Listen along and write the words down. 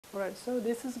Right, so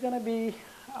this is going to be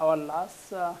our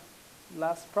last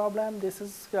problem. This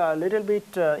is a little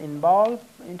bit involved,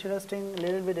 interesting, a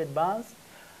little bit advanced,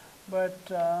 but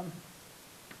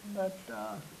we're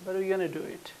going to do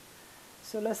it.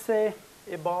 So let's say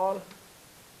a ball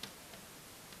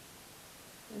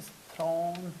is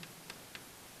thrown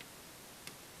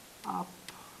up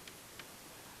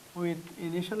with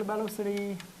initial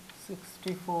velocity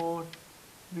 64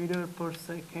 meter per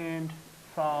second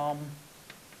from,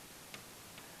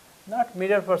 not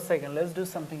meter per second, let's do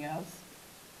something else,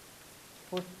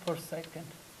 foot per second,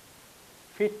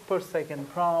 feet per second,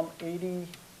 from 80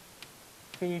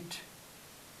 feet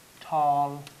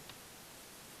tall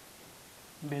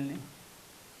building,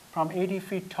 from 80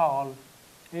 feet tall,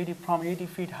 from 80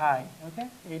 feet high, okay,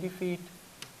 80 feet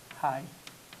high.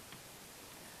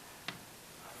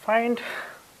 Find,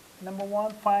 number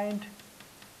one, find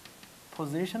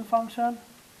position function,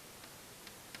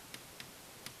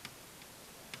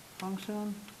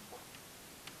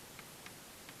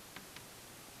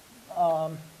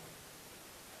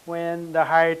 when the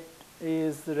height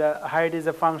is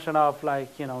a function of,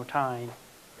 like, you know, time,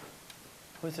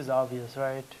 which is obvious,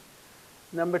 right?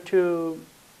 Number two,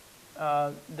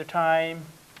 the time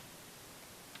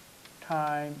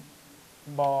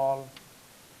ball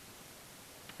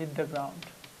hit the ground.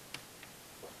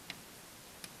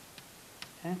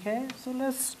 Okay, so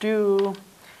let's do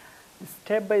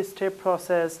step-by-step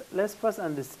process. Let's first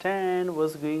understand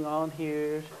what's going on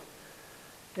here.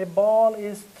 A ball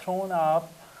is thrown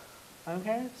up.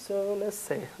 Okay, so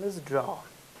let's draw.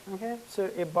 Okay, so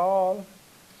a ball,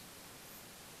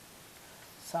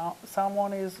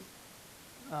 someone is,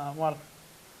 the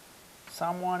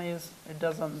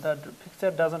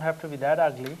picture doesn't have to be that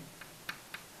ugly.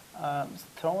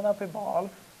 Thrown up a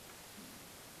ball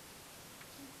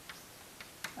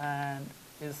and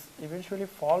is eventually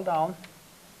fall down.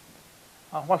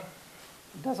 It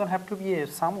doesn't have to be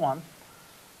someone,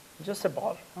 just a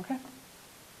ball. Okay,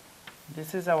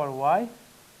 this is our y,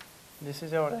 this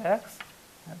is our x,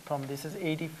 and from this is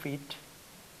 80 feet.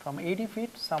 From 80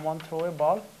 feet, someone throw a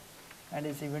ball and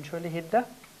is eventually hit the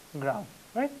ground,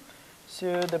 right?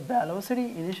 So the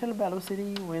velocity, initial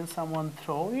velocity when someone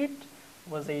throw it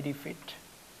was 80 feet.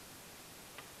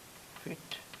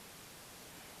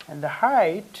 And the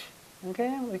height,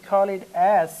 okay, we call it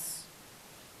S.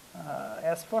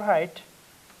 S for height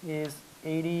is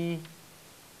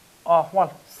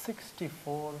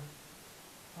 64.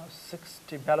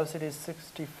 60 velocity is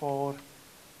 64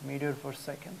 meter per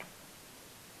second,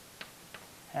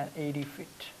 and 80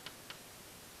 feet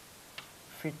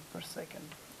per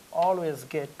second. Always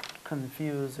get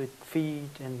confused with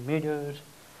feet and meters,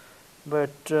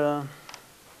 but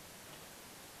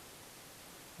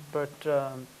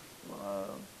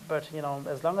you know,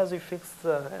 as long as we fix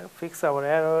our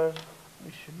error,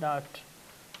 we should not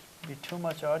be too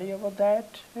much worried about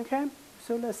that. Okay,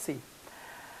 so let's see.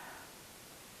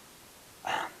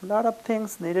 A lot of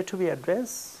things needed to be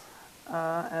addressed,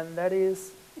 and that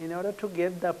is, in order to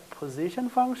get the position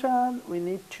function, we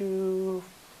need to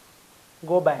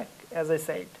go back, as I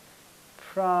said,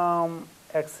 from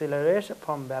acceleration,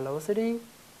 from velocity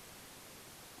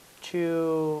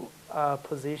to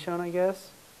position, I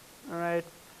guess. All right,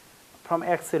 from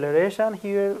acceleration,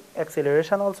 here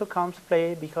acceleration also comes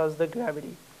play because the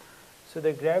gravity. So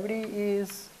the gravity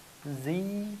is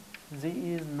z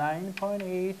is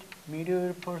 9.8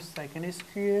 meter per second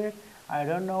square. I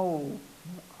don't know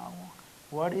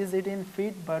what is it in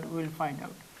feet, but we'll find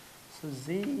out. So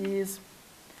z is,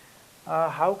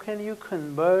 how can you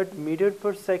convert meter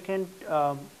per second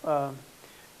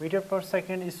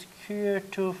square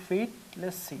to feet?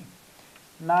 Let's see.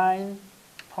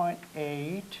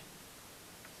 9.8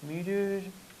 meter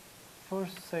per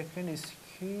second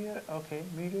square. Okay,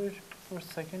 meter per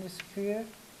second square.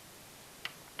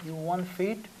 You want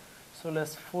feet, so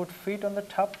let's put feet on the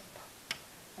top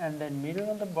and then meter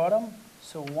on the bottom.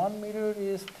 So 1 meter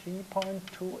is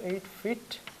 3.28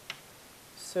 feet.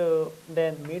 So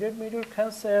then meter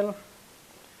cancel.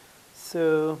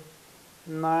 So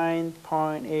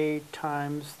 9.8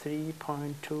 times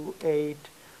 3.28,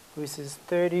 which is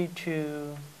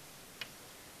 32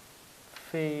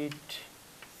 feet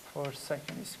per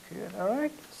second square. All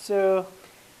right. So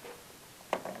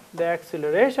the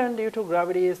acceleration due to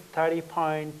gravity is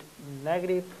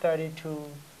 -32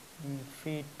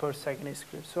 feet per second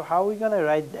square. So how are we going to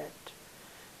write that?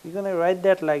 We're going to write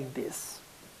that like this.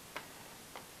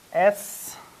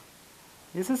 S,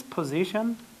 this is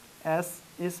position, S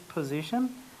is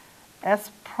position,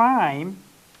 S prime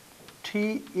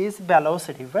t is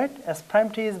velocity, right? S prime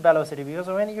t is velocity, because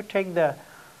when you take the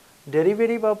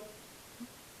derivative of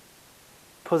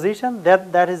position,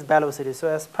 that is velocity. So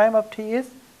s prime of t is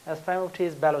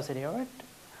velocity, all right?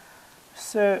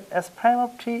 So s prime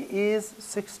of t is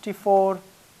 64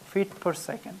 feet per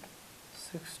second.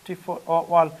 64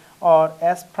 or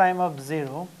s prime of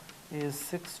 0 is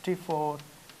 64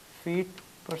 feet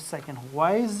per second.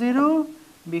 Why 0?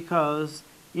 Because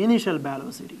initial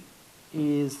velocity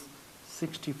is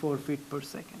 64 feet per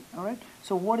second. All right.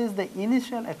 So what is the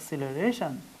initial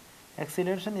acceleration?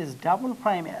 Acceleration is double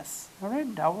prime s. All right.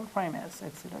 Double prime s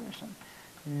acceleration.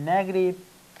 Negative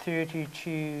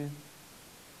 32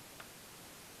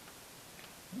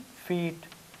 feet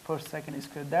per second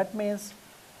squared. That means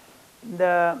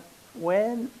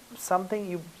when something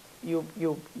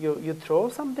you throw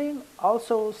something,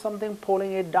 also something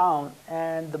pulling it down,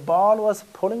 and the ball was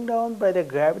pulling down by the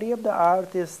gravity of the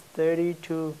earth is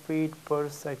 32 feet per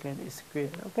second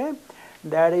squared. Okay,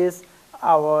 that is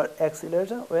our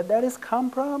acceleration. Where that is come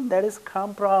from? That is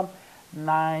come from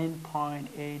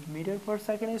 9.8 meter per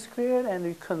second squared, and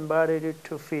we converted it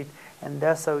to feet, and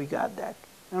that's how we got that.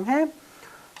 Okay,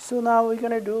 so now we're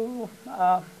gonna do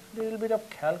a little bit of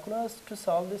calculus to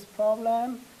solve this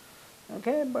problem.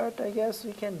 Okay, but I guess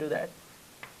we can do that.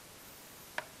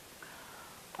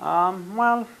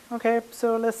 Well, okay,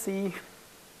 so let's see.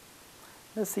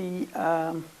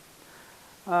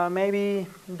 Maybe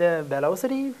the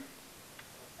velocity.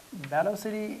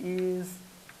 Velocity is,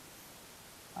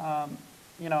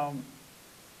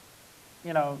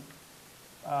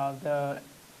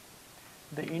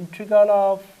 the integral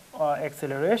of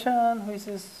acceleration, which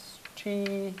is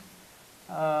t,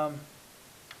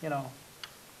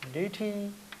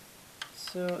 dt.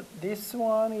 So this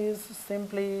one is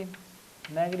simply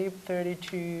negative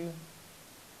 32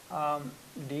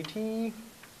 dt.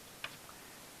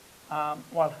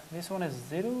 Well, this one is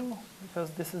 0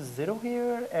 because this is 0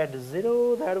 here. At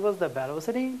 0, that was the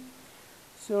velocity.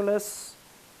 So let's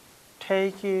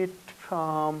take it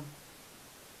from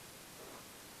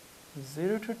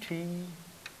 0 to t.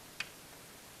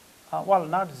 Well,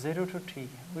 not 0 to t.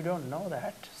 We don't know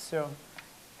that. So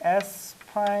s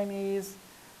prime is,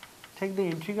 take the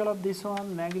integral of this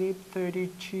one, negative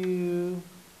 32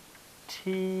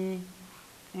 t.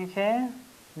 Okay,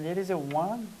 there is a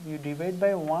 1. You divide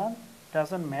by 1,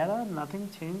 doesn't matter, nothing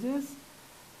changes,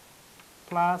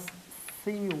 plus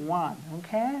c1.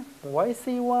 Okay, why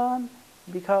c1?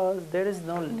 Because there is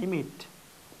no limit.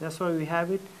 That's why we have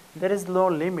it. There is no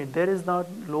limit. There is not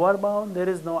lower bound. There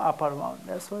is no upper bound.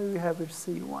 That's why we have it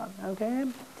c1. Okay,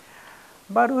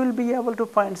 but we'll be able to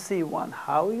find c1.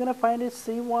 How are we going to find it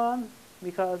c1?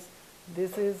 Because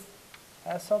this is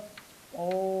s of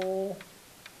o.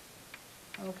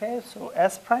 Okay, so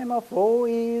s prime of o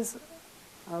is,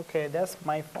 okay, that's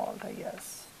my fault, I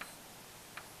guess.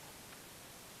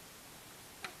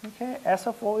 Okay, s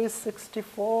of o is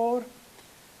 64.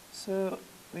 So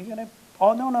we're gonna,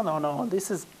 oh no,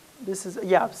 this is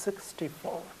yeah,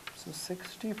 64. So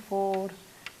 64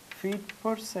 feet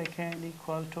per second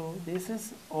equal to, this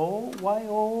is o, why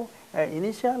o?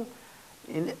 Initial,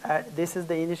 this is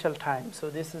the initial time, so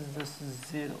this is just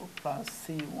 0 plus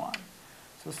c1.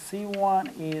 So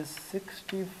c1 is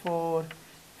 64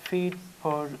 feet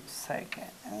per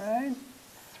second. All right.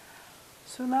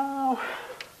 So now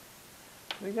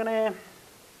we're gonna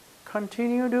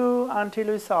continue to until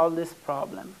we solve this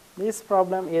problem. This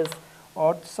problem is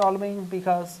odd solving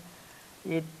because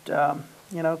it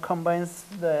combines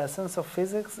the essence of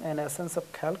physics and essence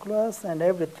of calculus and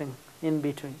everything in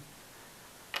between.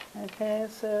 Okay,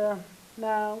 so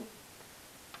now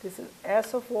this is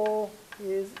s of o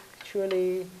is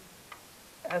actually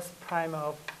s prime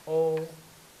of o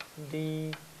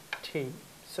dt.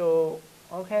 So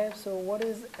okay, so what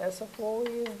is s of o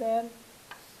is then?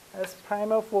 S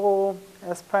prime of o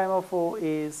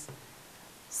is,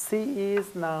 c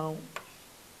is now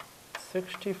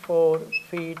 64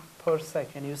 feet per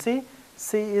second. You see,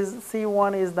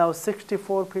 c1 is now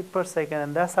 64 feet per second,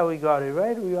 and that's how we got it,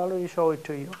 right? We already showed it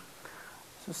to you.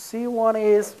 So c1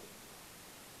 is,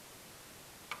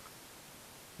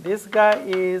 this guy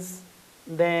is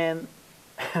then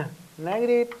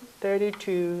negative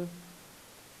 32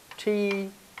 t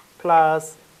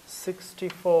plus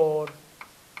 64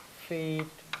 feet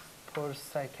per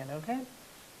second. Okay,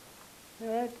 all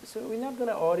right. So we're not going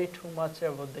to worry too much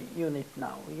about the unit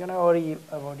now. We're going to worry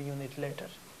about the unit later.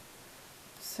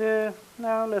 So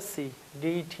now let's see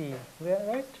dt. We are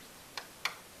right.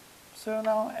 So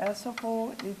now s of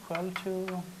o equal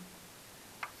to,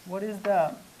 what is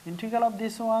the integral of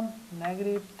this one?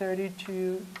 Negative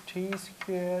 32 t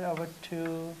squared over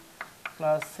 2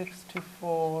 plus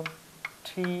 64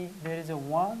 t. There is a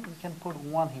 1. You can put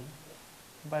 1 here,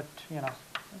 but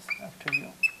it's up to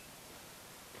you.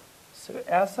 So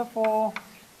S of O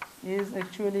is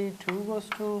actually 2 goes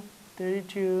to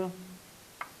 32,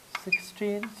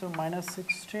 16, so minus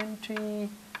 16t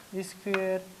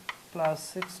square plus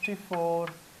 64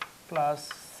 plus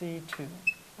C2.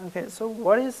 Okay, so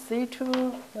what is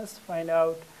C2? Let's find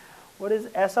out. What is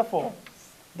S of O?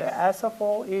 The S of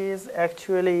O is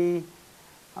actually,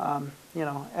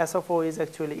 S of O is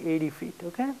actually 80 feet,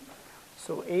 okay?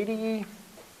 So 80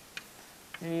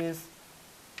 is,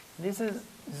 this is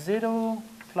 0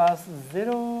 plus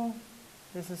 0,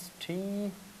 this is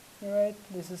t, right?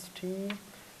 This is t,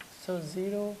 so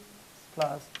 0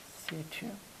 plus C2.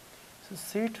 So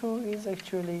C2 is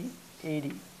actually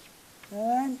 80,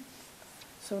 alright?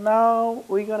 So now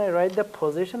we're going to write the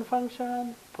position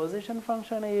function. Position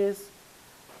function is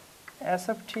S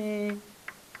of t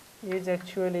is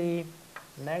actually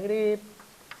negative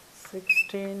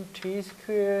 16t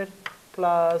squared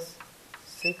plus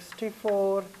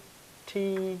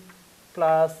 64t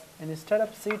plus, and instead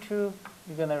of C2, you're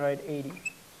going to write 80.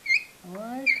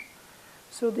 Alright?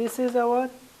 So this is our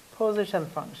position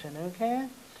function, okay?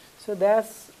 So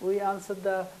that's, we answered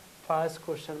the first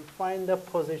question, find the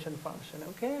position function,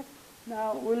 okay?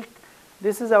 Now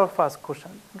this is our first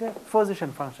question, okay?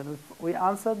 Position function. We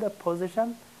answered the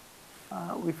position,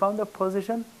 we found the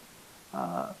position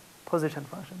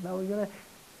function. Now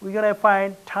we're gonna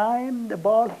find time the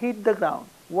ball hit the ground.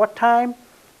 What time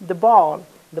the ball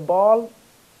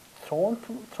thrown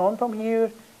from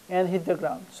here and hit the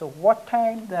ground. So what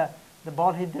time the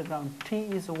ball hit the ground? T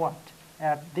is what?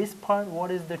 At this point, what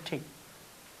is the T?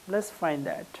 Let's find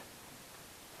that.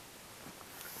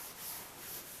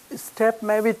 Step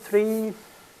maybe 3.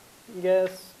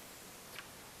 Yes.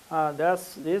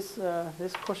 That's this.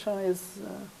 This question is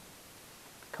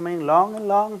coming long and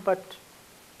long, but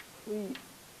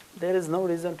there is no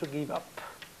reason to give up.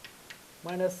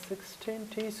 Minus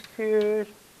 16t squared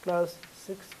plus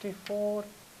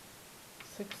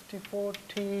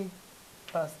 64t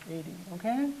plus 80.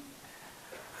 Okay.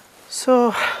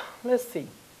 So let's see.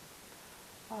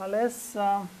 Let's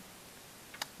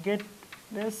get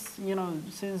this.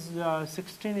 Since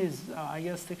 16 is, I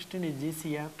guess 16 is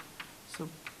GCF. So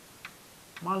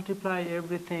multiply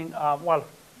everything.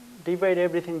 Divide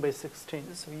everything by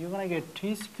 16. So you're gonna get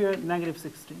t squared negative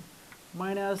 16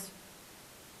 minus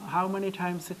how many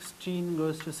times 16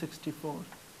 goes to 64?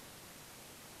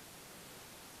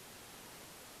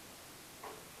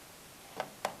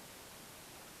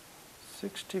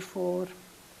 64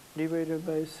 divided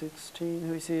by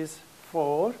 16, which is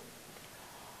 4.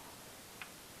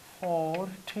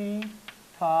 4t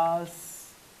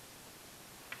plus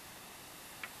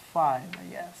 5, I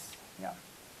guess. Yeah.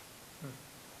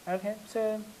 Okay,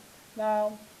 so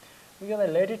now we're going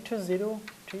to let it to 0.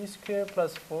 T squared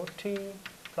plus 4t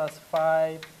plus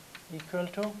 5 equal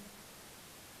to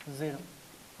 0.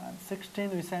 And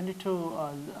 16, we send it to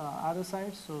other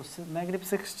side, so negative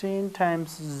 16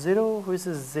 times 0, which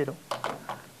is 0.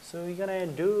 So we're going to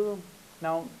do,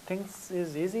 now things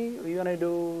is easy, we're going to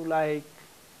do like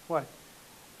what?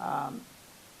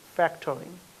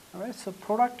 Factoring. Alright, so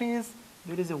product is,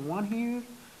 there is a 1 here,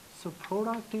 so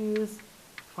product is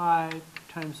 5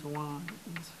 times 1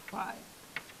 is 5.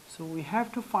 So we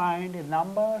have to find a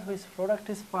number whose product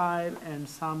is 5 and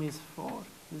sum is 4.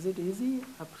 Is it easy?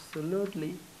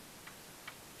 Absolutely.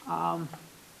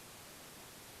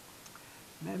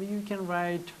 Maybe you can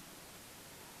write,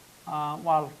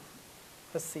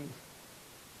 let's see.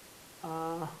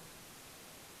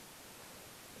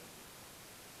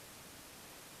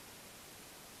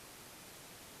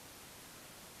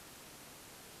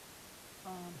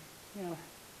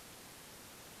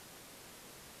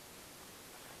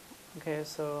 Okay,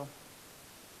 so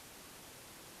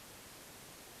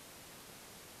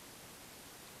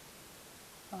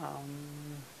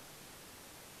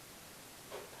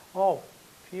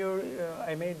here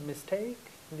I made mistake.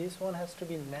 This one has to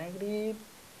be negative.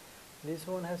 This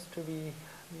one has to be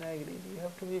negative. You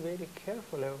have to be very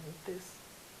careful with this.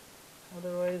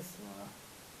 Otherwise,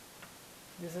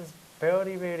 this is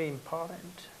very, very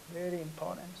important. Very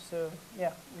important. So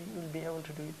yeah, we will be able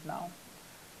to do it now.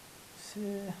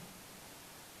 So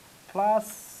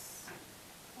plus,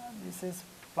 this is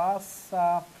plus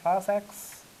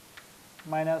x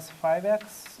minus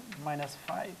 5x minus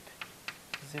 5.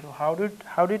 0. How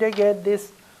did I get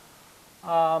this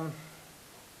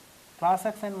plus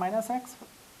x and minus x?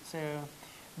 So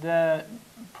the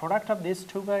product of these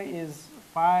two guys is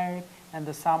 5 and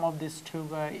the sum of these two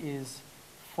guys is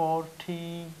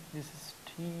 4t. This is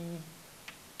t.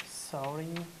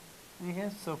 Sorry. Okay,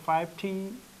 so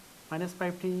 5t minus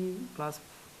 5t plus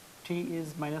t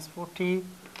is minus 4t.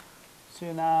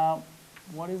 So now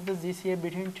what is the GCA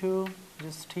between 2?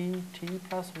 Just t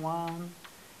plus 1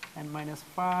 and minus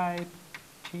 5,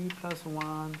 t plus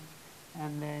 1,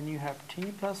 and then you have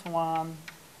t plus 1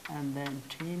 and then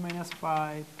t minus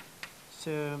 5.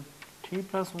 So t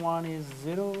plus 1 is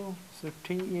 0, so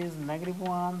t is negative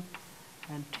 1,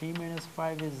 and t minus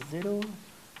 5 is 0,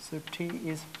 so t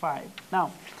is 5.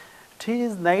 Now t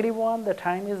is negative 1, the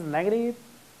time is negative,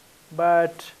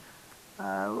 but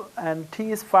and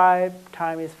t is 5,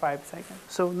 time is 5 seconds.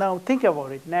 So now think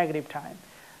about it, negative time.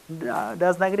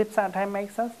 Does negative time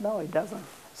make sense? No, it doesn't.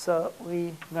 So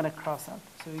we're going to cross out.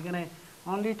 So we're going to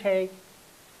only take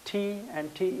t,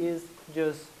 and t is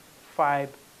just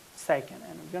 5 seconds.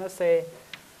 And we're going to say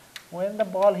when the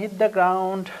ball hit the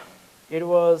ground, it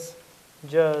was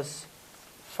just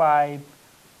 5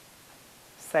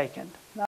 seconds.